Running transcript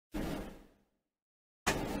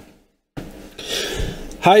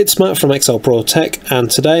Hi, it's Matt from XL Pro Tech, and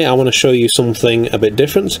today I want to show you something a bit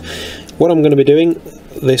different. What I'm going to be doing,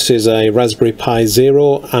 this is a Raspberry Pi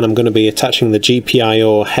Zero, and I'm going to be attaching the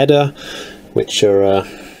GPIO header, which are,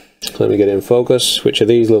 let me get it in focus, which are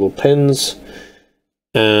these little pins,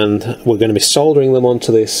 and we're going to be soldering them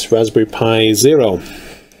onto this Raspberry Pi Zero.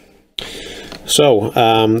 So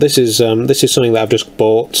this is something that I've just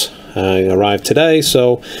bought. Arrived today,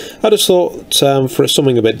 so I just thought for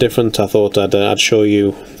something a bit different, I thought I'd show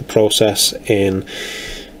you the process in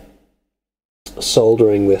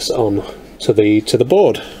soldering this on to the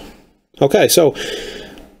board. Okay, so,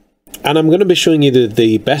 and I'm going to be showing you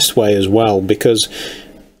the best way as well, because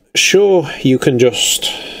sure, you can just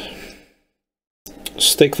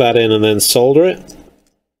stick that in and then solder it,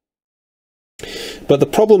 but the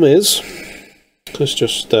problem is, let's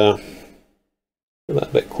just that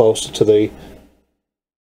a bit closer to the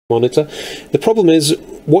monitor. The problem is,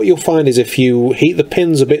 what you'll find is if you heat the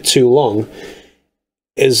pins a bit too long,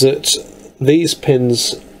 is that these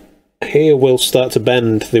pins here will start to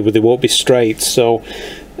bend, they won't be straight. So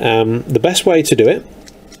the best way to do it,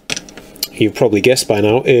 you've probably guessed by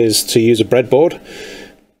now, is to use a breadboard.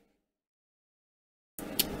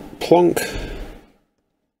 Plonk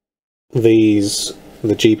the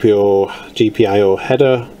GPIO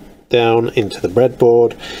header down into the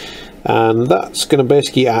breadboard, and that's going to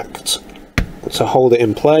basically act to hold it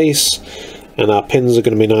in place, and our pins are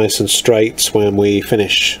going to be nice and straight when we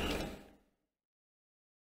finish.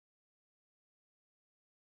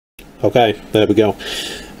 Okay, there we go.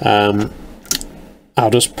 I'll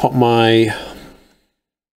just pop my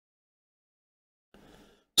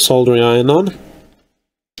soldering iron on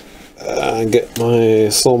and get my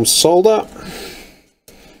thumb solder.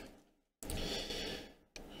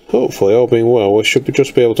 Hopefully, all being well, we should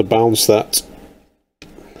just be able to bounce that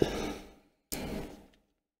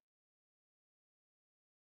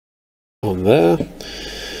on there.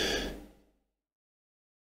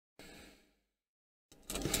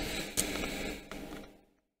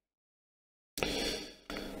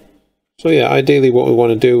 So yeah, ideally what we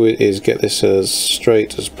want to do is get this as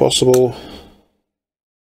straight as possible.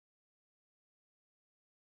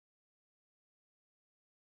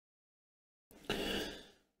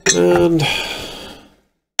 And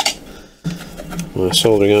my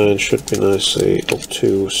soldering iron should be nicely up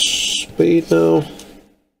to speed now.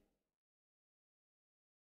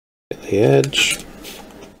 Get the edge.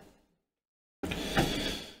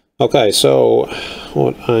 Okay, so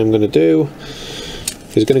what I'm going to do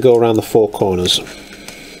is going to go around the four corners.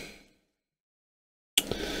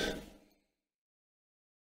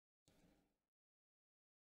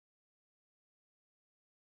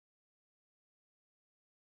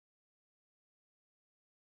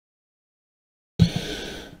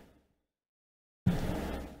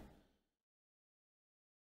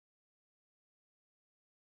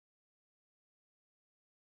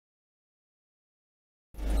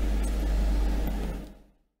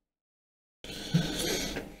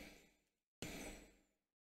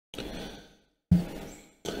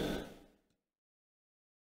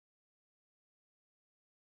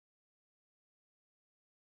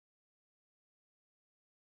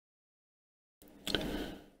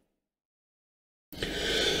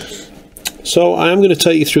 So I am going to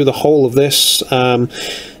take you through the whole of this.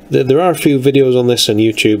 There are a few videos on this on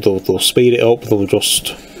YouTube. They'll speed it up. They'll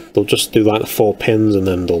just do like the 4 pins and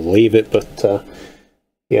then they'll leave it. But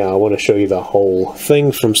yeah, I want to show you the whole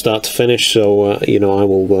thing from start to finish. So you know, I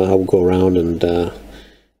will go around and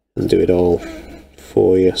do it all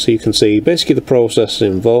for you, so you can see basically the process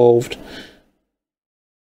involved.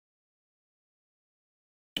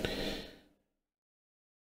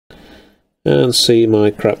 And see my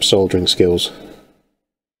crap soldering skills.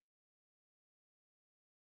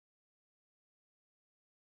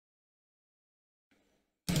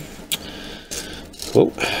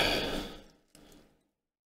 Oh.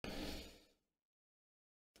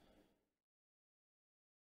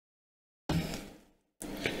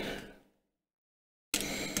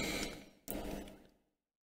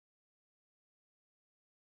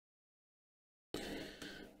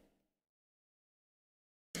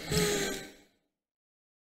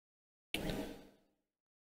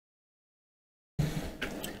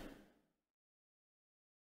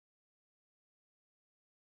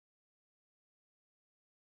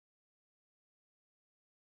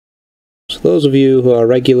 So those of you who are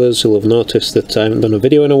regulars will have noticed that I haven't done a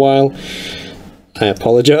video in a while. I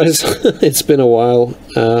apologise. It's been a while.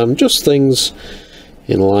 Just things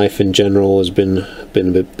in life in general has been a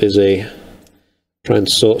bit busy trying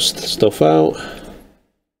to sort stuff out.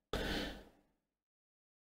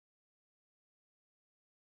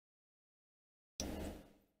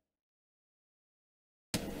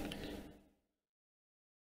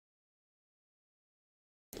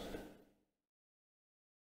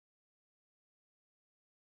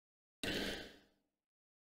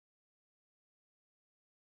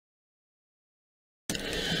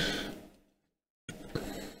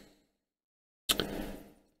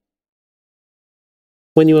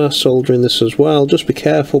 when you are soldering this as well, just be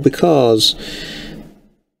careful, because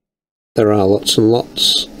there are lots and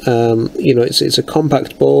lots. You know, it's a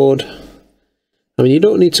compact board. I mean, you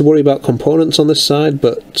don't need to worry about components on this side,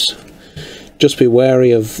 but just be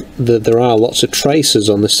wary of there are lots of traces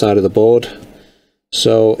on this side of the board.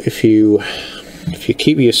 So if you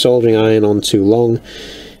keep your soldering iron on too long,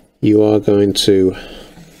 you are going to,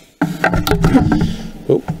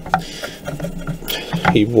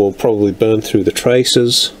 you will probably burn through the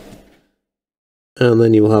traces, and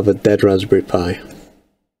then you will have a dead Raspberry Pi.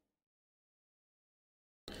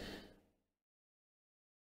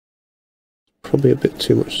 Probably a bit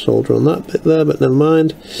too much solder on that bit there, but never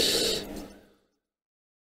mind.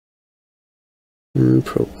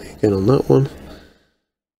 Probably again on that one.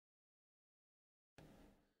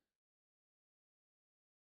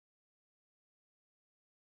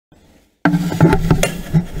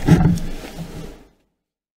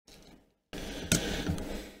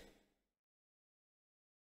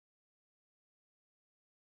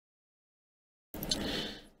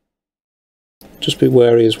 Just be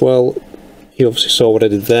wary as well. You obviously saw what I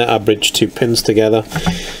did there. I bridged two pins together.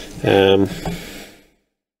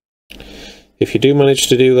 If you do manage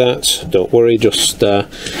to do that, don't worry. Just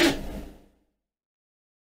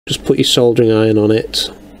put your soldering iron on it.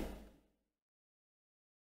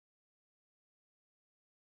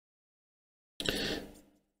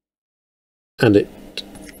 And it,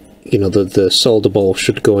 you know, the solder ball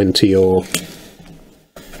should go into your,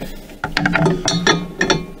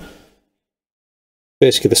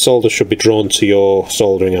 basically the solder should be drawn to your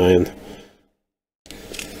soldering iron.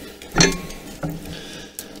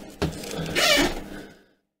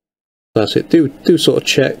 That's it. Do sort of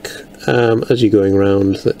check as you're going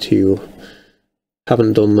around that you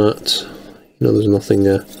haven't done that. You know, there's nothing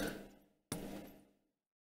there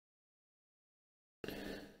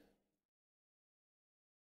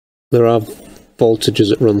are voltages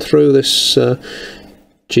that run through this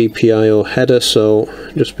GPIO header, so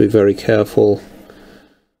just be very careful.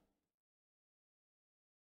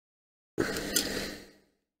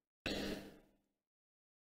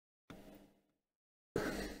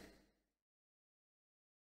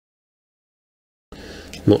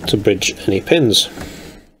 Not to bridge any pins.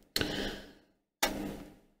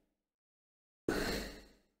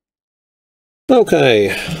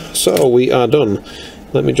 Okay, so we are done.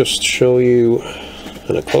 Let me just show you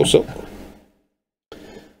in a close-up.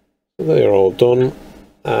 They are all done.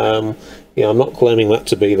 Yeah, I'm not claiming that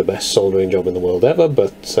to be the best soldering job in the world ever,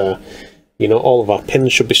 but you know, all of our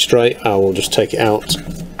pins should be straight. I will just take it out,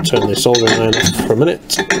 turn the soldering iron off for a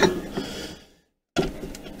minute.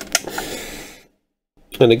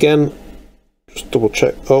 And again, just double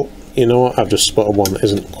check. Oh, you know what? I've just spotted one that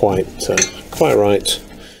isn't quite right.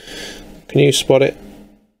 Can you spot it?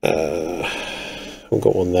 We've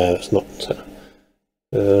got one there that's not.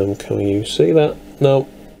 Can you see that? No,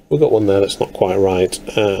 we've got one there that's not quite right.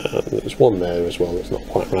 There's one there as well that's not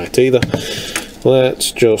quite right either.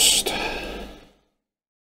 Let's just.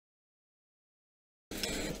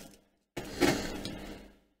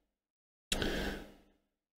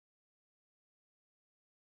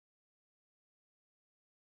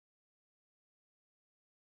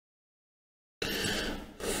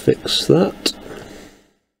 Fix that.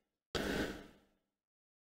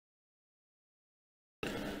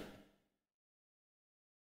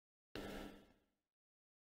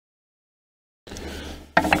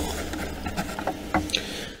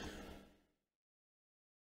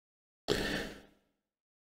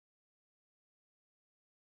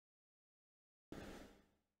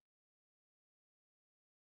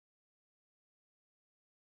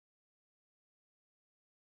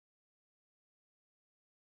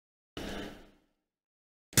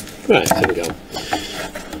 Right, there we go.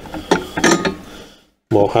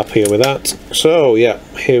 More happier with that. So yeah,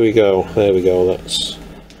 here we go. There we go.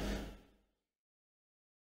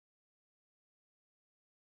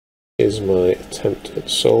 Here's my attempt at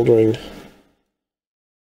soldering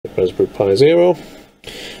the Raspberry Pi Zero.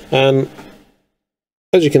 And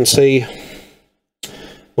as you can see,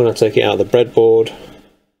 when I take it out of the breadboard,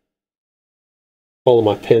 all of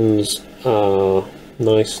my pins are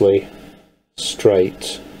nicely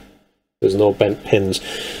straight. There's no bent pins.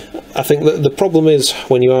 I think that the problem is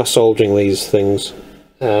when you are soldering these things,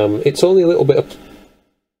 it's only a little bit of,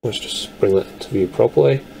 let's just bring that into view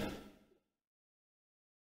properly.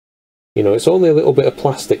 You know, it's only a little bit of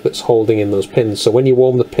plastic that's holding in those pins, so when you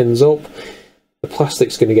warm the pins up, the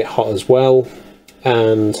plastic's going to get hot as well,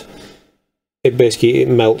 and it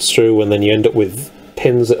melts through, and then you end up with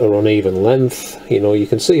pins that are uneven length. You know, you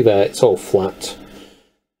can see there it's all flat,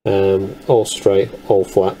 all straight, all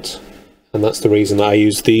flat. and that's the reason that I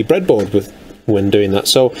use the breadboard when doing that.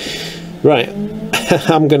 So right,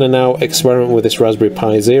 I'm going to now experiment with this Raspberry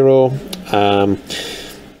Pi Zero.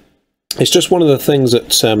 It's just one of the things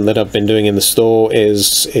that I've been doing in the store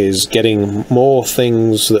is getting more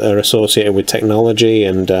things that are associated with technology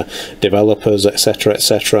and developers, etc.,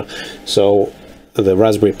 etc. So the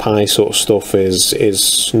Raspberry Pi sort of stuff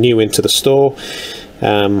is new into the store.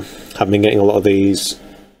 I've been getting a lot of these.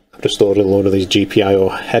 I've just ordered a load of these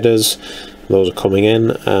GPIO headers. Those are coming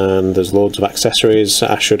in, and there's loads of accessories.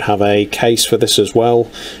 I should have a case for this as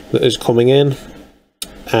well that is coming in,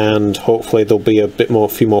 and hopefully there'll be a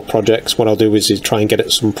few more projects. What I'll do is try and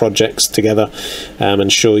get some projects together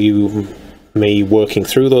and show you me working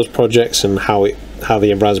through those projects and how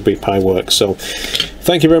the Raspberry Pi works. So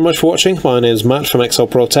thank you very much for watching. My name is Matt from XL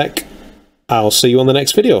Pro Tech. I'll see you on the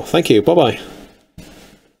next video. Thank you. Bye bye.